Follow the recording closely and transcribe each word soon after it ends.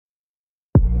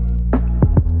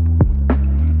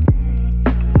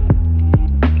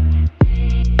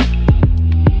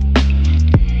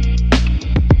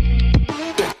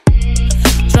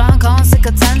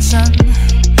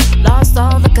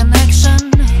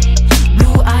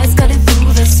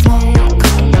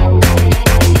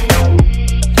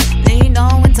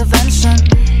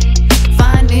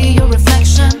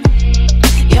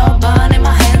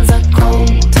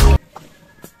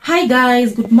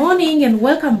guys, good morning and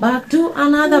welcome back to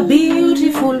another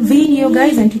beautiful video,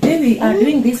 guys. And today we are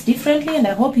doing this differently, and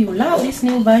I hope you love this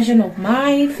new version of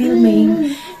my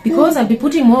filming, because I'll be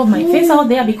putting more of my face out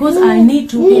there because I need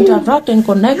to interact and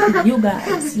connect with you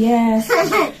guys. Yes.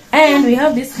 And we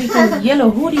have this little yellow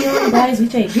hoodie on, guys,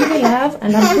 which I really love,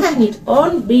 and I'm putting it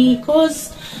on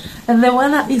because the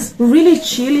weather is really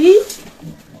chilly,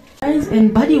 guys,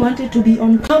 and Buddy wanted to be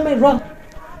on camera.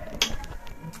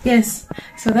 Yes,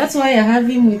 so that's why I have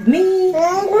him with me.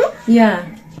 Yeah.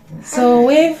 So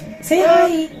wave, say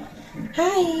hi.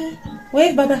 Hi.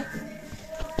 Wave, Baba.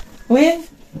 Wave.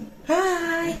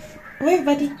 Hi. Wave,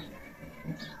 Buddy.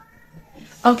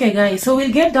 Okay, guys, so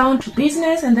we'll get down to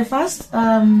business, and the first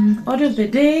order of the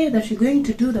day that we're going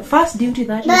to do, the first duty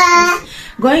that is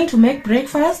going to make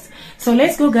breakfast. So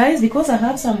let's go, guys, because I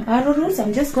have some arrowroot.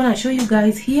 I'm just gonna show you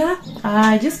guys here.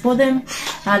 I just bought them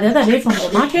the other day from the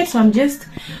market, so I'm just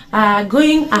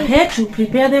going ahead to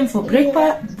prepare them for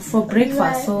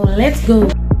breakfast. So let's go.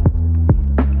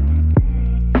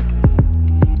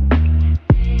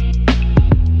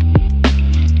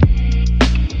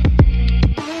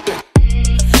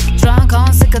 Drunk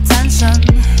on sick attention,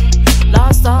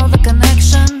 lost all the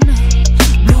connection,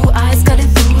 blue eyes cutting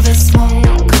through the smoke.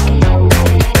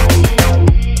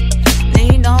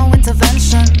 Need no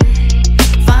intervention,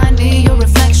 find me your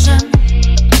reflection,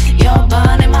 you're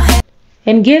burning my head.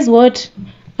 And guess what?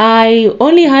 I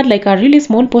only had like a really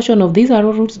small portion of these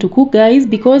arrowroots to cook, guys,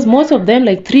 because most of them,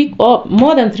 like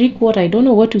more than three quarter, I don't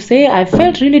know what to say. I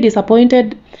felt really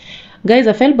disappointed, guys.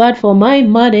 I felt bad for my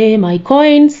money, my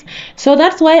coins, so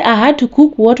that's why I had to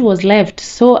cook what was left.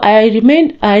 So I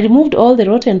removed all the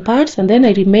rotten parts, and then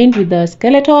I remained with the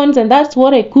skeletons, and that's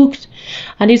what I cooked.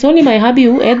 And it's only my hubby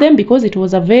who ate them because it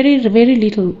was a very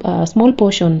little small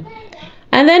portion.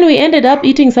 And then we ended up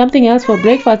eating something else for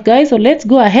breakfast, guys. So let's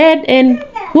go ahead and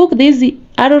cook these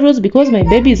arrowroots because my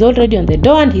baby is already on the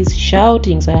door and he's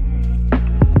shouting. So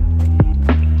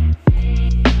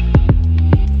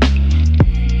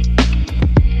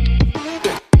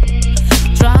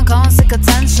Drunk on sick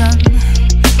attention,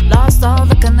 lost all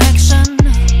the connection,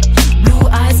 blue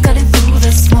eyes cutting through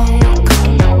the smoke.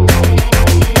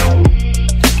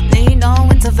 Need no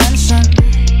intervention,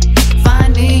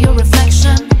 find me your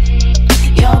reflection,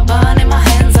 you're burning, my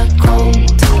hands are cold.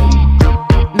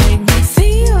 Make me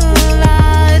feel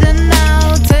lighter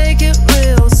now, take it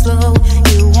real slow,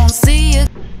 you won't see it.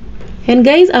 And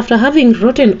guys, after having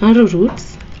rotten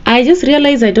arrowroots, I just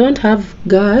realized I don't have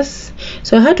gas,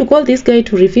 so I had to call this guy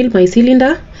to refill my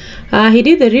cylinder. He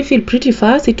did the refill pretty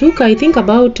fast. It took, I think,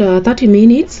 about 30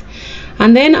 minutes.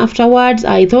 And then afterwards,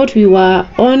 I thought we were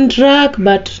on track,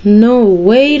 but no,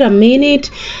 wait a minute.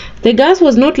 The gas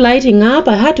was not lighting up.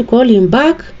 I had to call him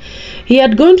back. He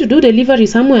had gone to do delivery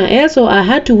somewhere else, so I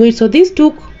had to wait. So this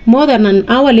took more than an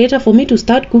hour later for me to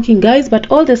start cooking, guys, but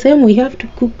all the same, we have to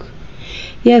cook.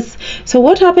 Yes, so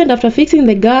what happened after fixing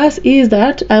the gas is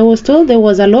that I was told there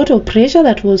was a lot of pressure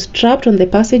that was trapped on the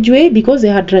passageway because they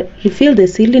had refilled the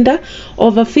cylinder,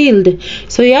 overfilled.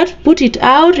 So you had to put it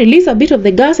out, release a bit of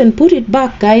the gas and put it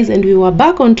back, guys, and we were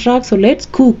back on track. So let's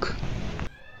cook.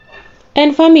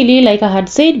 And family, like I had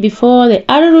said before, the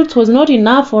arrowroots was not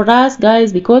enough for us,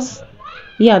 guys, because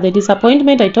yeah, the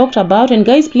disappointment I talked about. And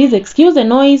guys, please excuse the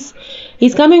noise.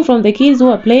 It's coming from the kids who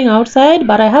are playing outside,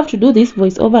 but I have to do this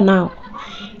voiceover now.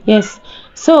 Yes,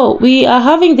 so we are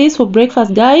having this for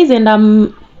breakfast, guys, and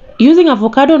I'm using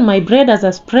avocado on my bread as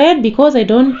a spread because I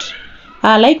don't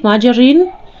like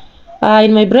margarine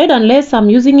in my bread unless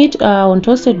I'm using it on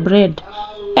toasted bread.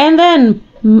 And then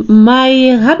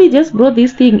my hubby just brought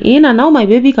this thing in, and now my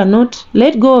baby cannot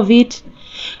let go of it.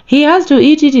 He has to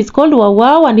eat it. It's called wow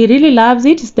wow, and he really loves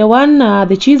it. It's the one,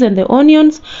 the cheese and the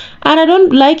onions, and I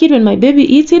don't like it when my baby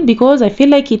eats it because I feel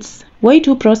like it's way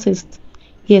too processed.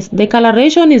 Yes, the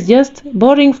coloration is just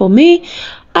boring for me.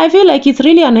 I feel like it's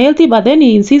really unhealthy, but then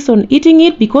he insists on eating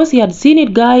it because he had seen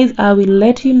it, guys. I will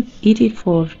let him eat it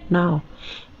for now,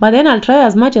 but then I'll try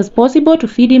as much as possible to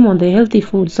feed him on the healthy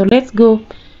food. So let's go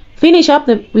finish up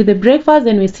with the breakfast,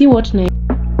 and we see what next.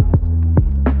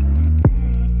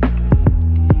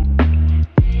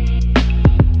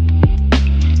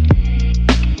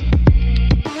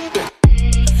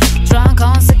 Drunk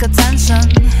on sick attention,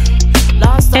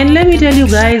 lost. And let me tell you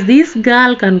guys, this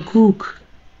girl can cook.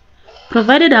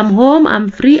 Provided I'm home, I'm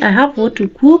free, I have what to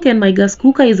cook, and my gas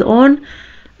cooker is on,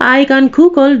 I can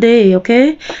cook all day.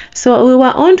 Okay, so we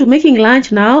were on to making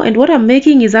lunch now, and what I'm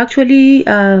making is actually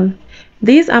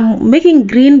this. I'm making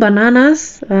green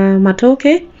bananas,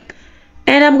 matoke,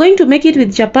 and I'm going to make it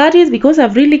with chapatis because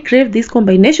I've really craved this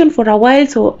combination for a while.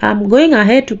 So I'm going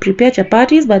ahead to prepare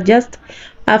chapatis, but just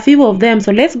a few of them.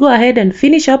 So let's go ahead and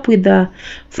finish up with the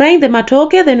frying the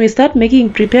matoke, then we start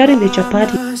preparing the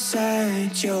chapati. Mama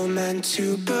said you're meant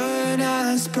to burn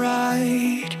as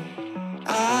bright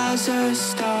as a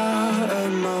star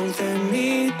among the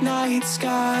midnight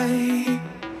sky.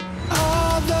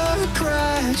 All the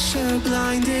pressure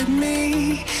blinded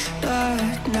me,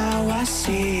 but now I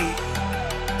see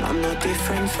I'm not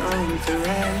different from the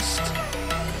rest.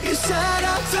 You said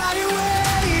I'd fly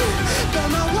away, but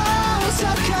my walls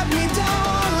have kept me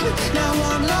down. Now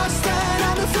I'm lost and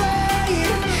I'm afraid,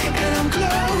 and I'm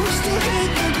close to hit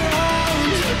the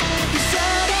ground. You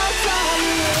said I'd fly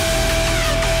away,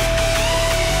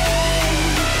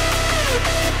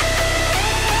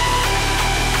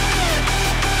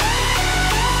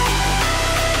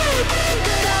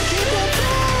 but I'll keep on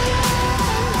flying.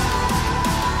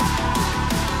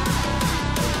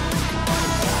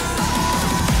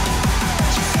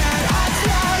 You said I'd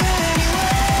fly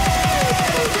anyway,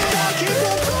 but I'll keep on flying.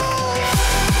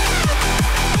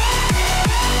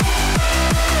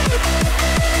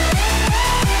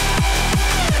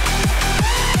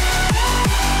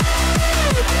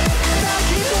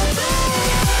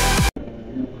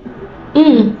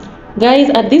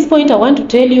 Guys, at this point I want to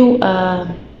tell you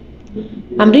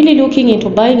I'm really looking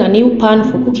into buying a new pan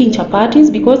for cooking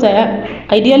chapatis, because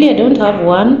ideally I don't have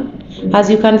one. As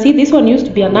you can see, this one used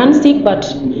to be a non-stick,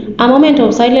 but a moment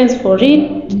of silence for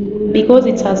it, because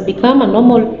it has become a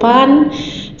normal pan.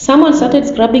 Someone started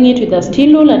scrubbing it with a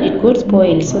steel wool and it got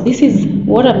spoiled. So this is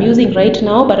what I'm using right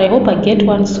now, but I hope I get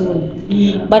one soon.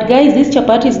 But guys, these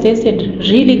chapatis tasted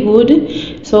really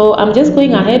good. So I'm just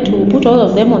going ahead to put all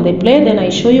of them on the plate, then I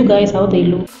show you guys how they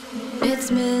look.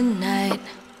 It's midnight,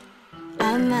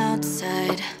 I'm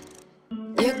outside,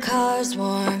 your car's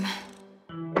warm.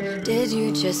 Did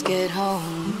you just get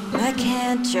home? I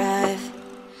can't drive,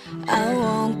 I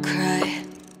won't cry.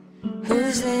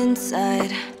 Who's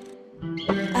inside?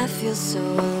 I feel so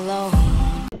alone.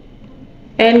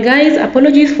 And guys,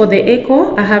 apologies for the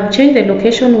echo. I have changed the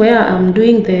location where I'm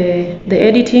doing the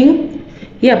editing.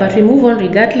 Yeah, but we move on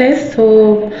regardless.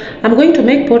 So I'm going to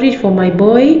make porridge for my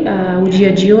boy,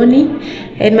 Ujia Gioni.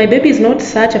 And my baby is not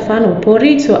such a fan of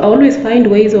porridge, so I always find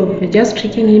ways of just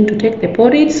tricking him to take the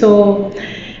porridge. So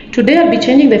today I'll be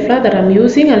changing the flour that I'm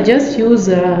using. I'll just use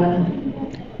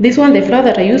this one, the flour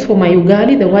that I use for my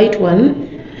ugali, the white one.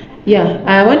 Yeah,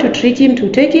 I want to trick him to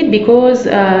take it because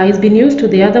he's been used to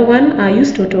the other one. I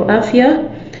used Toto Afia,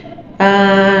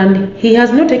 and he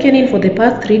has not taken it for the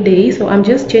past 3 days. So I'm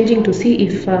just changing to see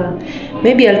if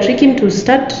maybe I'll trick him to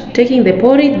start taking the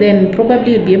porridge, then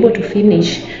probably he'll be able to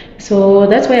finish. So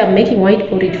that's why I'm making white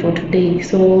porridge for today.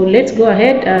 So let's go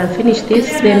ahead and finish this,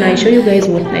 then I show you guys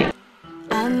what next.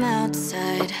 I'm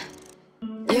outside,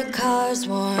 your car's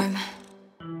warm.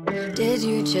 Did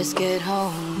you just get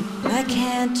home? I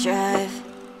can't drive,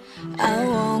 I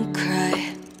won't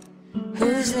cry.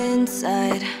 Who's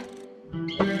inside?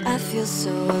 I feel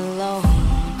so alone,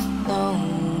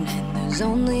 alone. And there's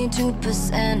only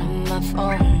 2% on my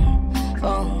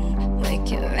phone.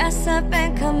 Wake your ass up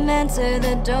and come answer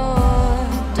the door.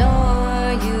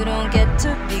 You don't get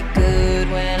to be good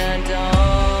when I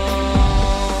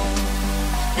don't.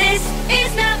 This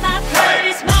is not my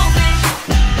proudest moment.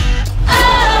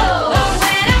 Oh,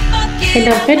 when I fuck And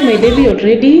it I've fed my baby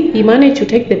already. He managed to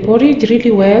take the porridge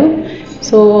really well.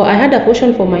 So I had a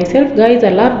portion for myself. Guys, I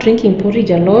love drinking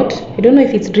porridge a lot. I don't know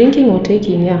if it's drinking or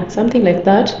taking, yeah, something like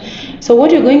that. So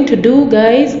what you're going to do,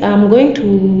 guys, I'm going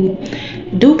to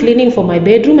do cleaning for my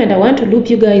bedroom, and I want to loop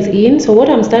you guys in. So what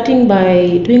I'm starting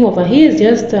by doing over here is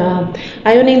just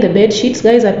ironing the bed sheets.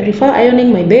 Guys, I prefer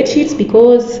ironing my bed sheets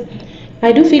because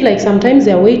I do feel like sometimes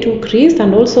they're way too creased,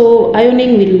 and also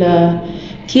ironing will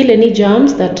kill any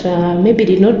germs that maybe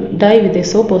did not die with the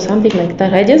soap or something like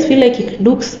that. I just feel like it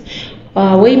looks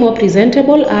way more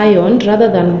presentable ironed rather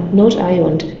than not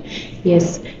ironed.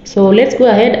 Yes, so let's go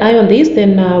ahead, iron this,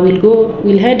 then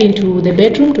we'll head into the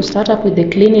bedroom to start up with the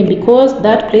cleaning, because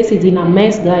that place is in a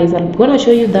mess, guys. I'm gonna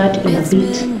show you that in a It's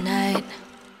bit. midnight,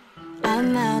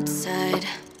 I'm outside,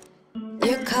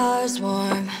 your car's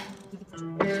warm.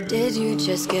 Did you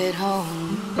just get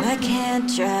home? I can't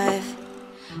drive,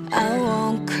 I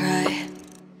won't cry.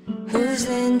 Who's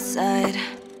inside?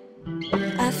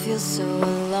 I feel so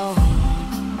alone,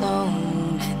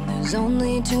 alone. And there's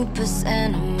only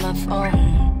 2% on my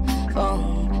phone.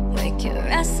 Wake your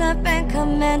ass up and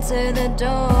come answer the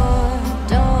door.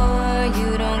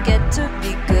 You don't get to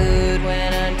be good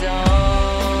when I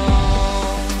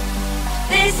don't.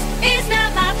 This is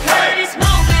not my proudest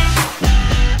moment.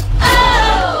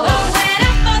 Oh, when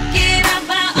I fuck it up,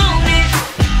 I own it.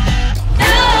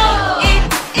 No,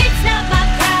 it's not my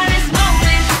proudest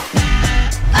moment.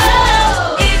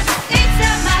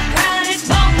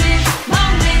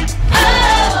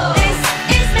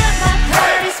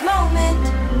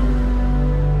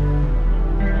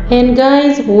 And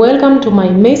guys, welcome to my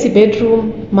messy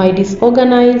bedroom, my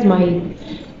disorganized,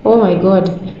 oh my god.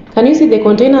 Can you see the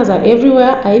containers are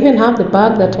everywhere? I even have the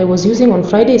bag that I was using on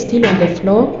Friday still on the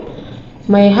floor.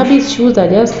 My hubby's shoes are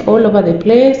just all over the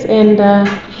place, and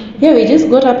yeah, we just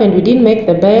got up and we didn't make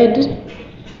the bed.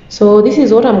 So this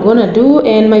is what I'm gonna do,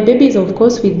 and my baby is of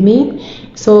course with me.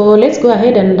 So let's go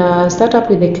ahead and start up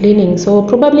with the cleaning. So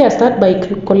probably I start by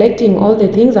collecting all the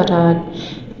things that are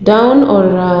down,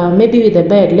 or maybe with the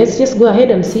bed. Let's just go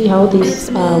ahead and see how this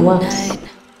works. Midnight,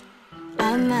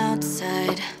 I'm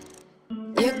outside.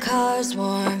 Your car's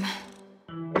warm.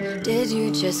 Did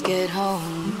you just get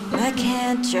home? I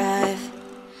can't drive.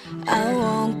 I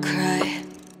won't cry.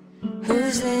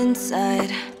 Who's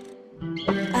inside?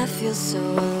 I feel so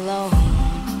alone,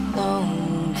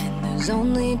 alone. And there's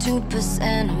only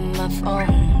 2% on my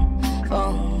phone.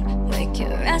 Wake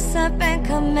your ass up and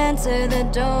come answer the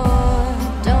door.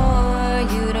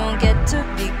 You don't get to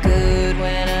be good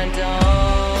when I don't.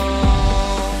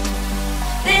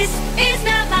 This is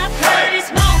not my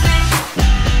proudest moment.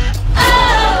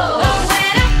 Oh,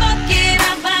 when I fuck it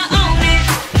up, I own it.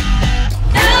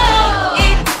 No,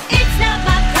 it's not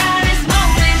my proudest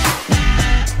moment.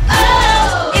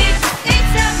 Oh,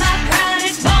 it's not my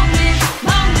proudest moment.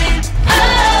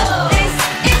 Oh, this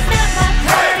is not my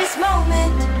proudest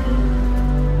moment.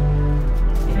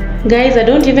 Guys, I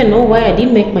don't even know why I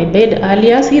didn't make my bed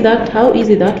earlier. See that, how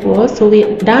easy that was. So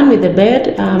we're done with the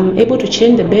bed. I'm able to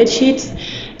change the bed sheets.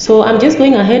 So I'm just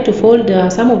going ahead to fold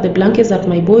some of the blankets that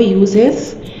my boy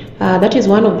uses. That is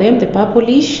one of them, the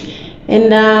purplish.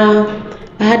 And I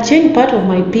had changed part of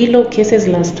my pillow cases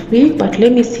last week, but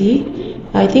let me see.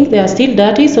 I think they are still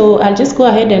dirty, so I'll just go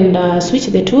ahead and switch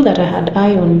the two that I had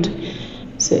ironed.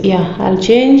 So yeah, I'll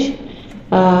change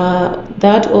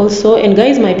that also. And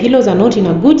guys, my pillows are not in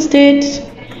a good state.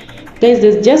 Guys,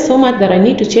 there's just so much that I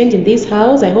need to change in this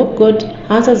house. I hope God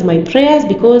answers my prayers,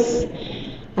 because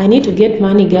I need to get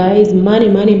money, guys.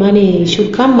 Money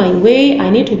should come my way. I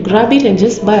need to grab it and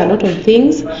just buy a lot of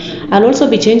things. I'll also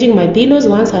be changing my pillows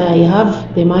once I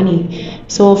have the money.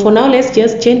 So for now, let's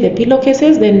just change the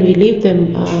pillowcases, then we leave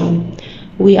them,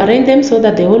 we arrange them so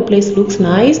that the whole place looks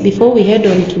nice before we head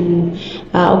on to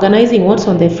organizing what's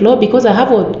on the floor, because I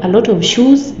have a lot of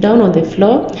shoes down on the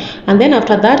floor. And then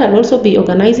after that, I'll also be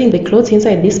organizing the clothes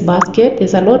inside this basket.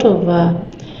 There's a lot of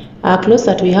clothes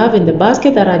that we have in the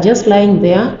basket that are just lying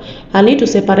there. I need to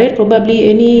separate probably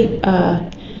any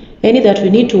that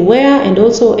we need to wear, and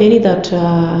also any that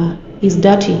is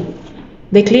dirty.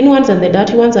 The clean ones and the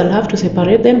dirty ones, I'll have to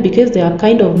separate them because they are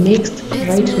kind of mixed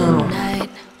right now. Midnight,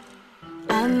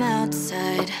 I'm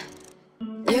outside.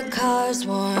 Your car's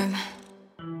warm.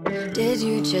 Did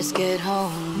you just get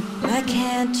home? I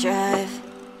can't drive.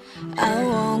 I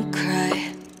won't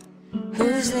cry.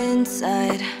 Who's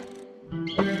inside?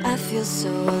 I feel so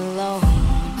alone,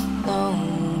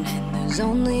 alone. And there's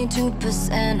only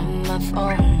 2% on my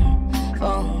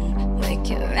phone. Wake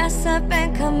your ass up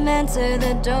and come answer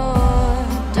the door.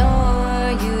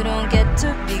 You don't get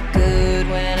to be good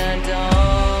when I don't.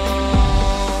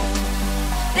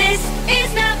 This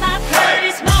is not my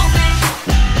proudest moment.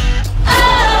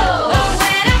 Oh,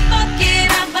 when I fuck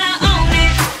it up, I own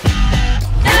it.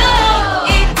 No,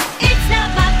 it's not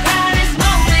my proudest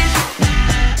moment.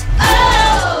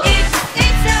 Oh,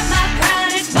 it's not my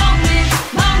proudest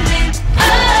moment.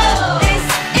 Oh, this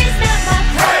is not my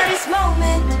proudest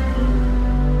moment.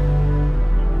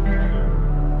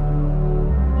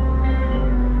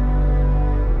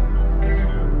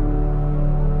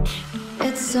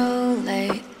 It's so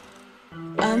late,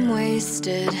 I'm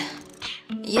wasted.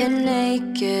 You're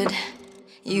naked.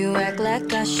 You act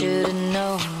like I should've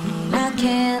known. I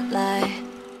can't lie.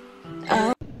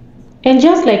 And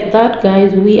just like that,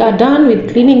 guys, we are done with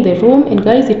cleaning the room. And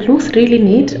guys, it looks really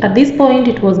neat. At this point,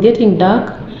 it was getting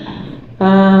dark.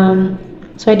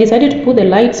 So I decided to put the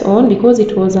lights on because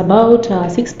it was about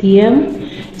 6 p.m.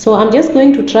 So I'm just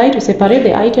going to try to separate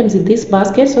the items in this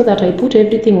basket so that I put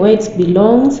everything where it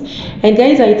belongs. And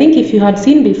guys, I think if you had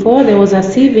seen before, there was a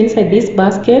sieve inside this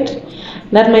basket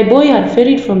that my boy had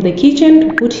ferried from the kitchen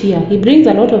to put here. He brings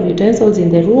a lot of utensils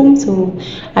in the room, so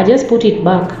I just put it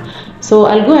back. So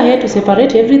I'll go ahead to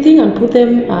separate everything and put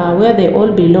them where they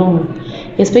all belong,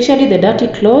 especially the dirty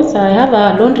clothes. I have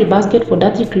a laundry basket for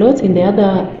dirty clothes in the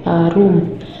other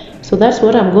room. So that's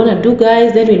what I'm gonna do,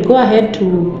 guys. Then we'll go ahead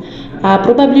to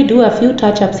probably do a few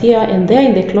touch-ups here and there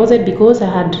in the closet, because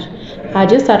I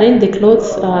just arranged the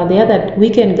clothes the other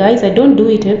weekend, guys. I don't do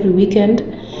it every weekend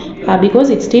because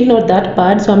it's still not that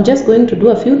bad. So I'm just going to do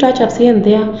a few touch-ups here and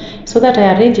there so that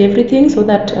I arrange everything so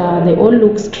that they all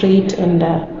look straight and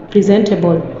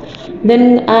presentable.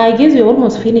 Then I guess we're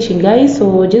almost finishing, guys,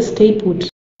 so just stay put.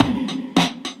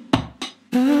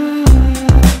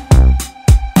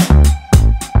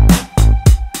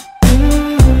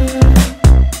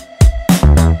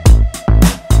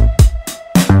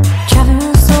 Driving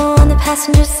real slow on the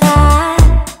passenger side.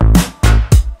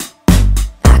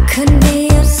 I couldn't be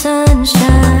your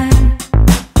sunshine.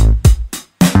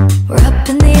 We're up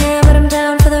in the air, but I'm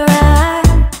down for the ride.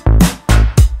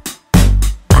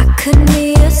 I couldn't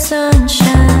be your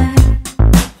sunshine.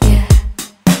 Yeah.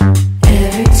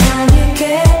 Every time you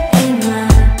get in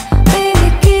line, baby,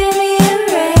 give me a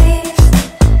raise.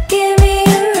 Give me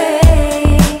a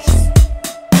raise.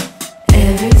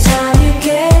 Every time you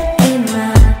get in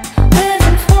line,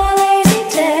 living for lazy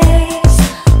days,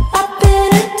 up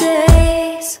in a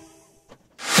daze.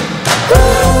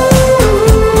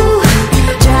 Ooh,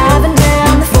 driving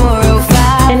down the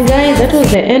 405. And guys, that was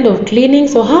the end of cleaning.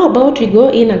 So how about we go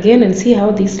in again and see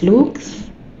how this looks?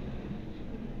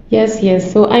 Yes,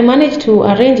 so I managed to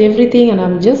arrange everything, and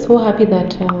I'm just so happy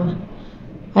that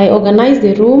I organized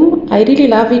the room. I really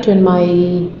love it when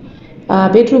my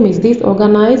bedroom is this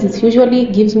organized. It usually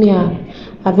gives me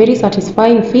a very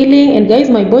satisfying feeling. And guys,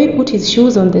 my boy put his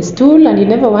shoes on the stool and he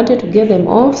never wanted to get them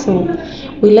off, so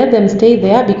we let them stay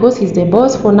there because he's the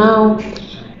boss for now.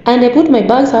 And I put my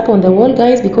bags up on the wall,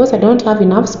 guys, because I don't have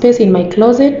enough space in my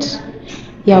closet,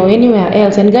 or anywhere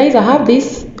else. And guys, I have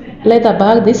this leather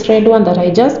bag, this red one that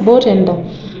I just bought, and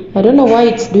I don't know why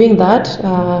it's doing that.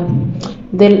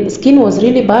 The skin was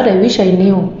really bad. I wish I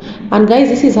knew. And guys,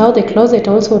 this is how the closet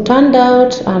also turned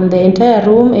out, and the entire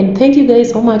room. And thank you guys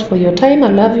so much for your time. I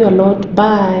love you a lot.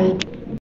 Bye.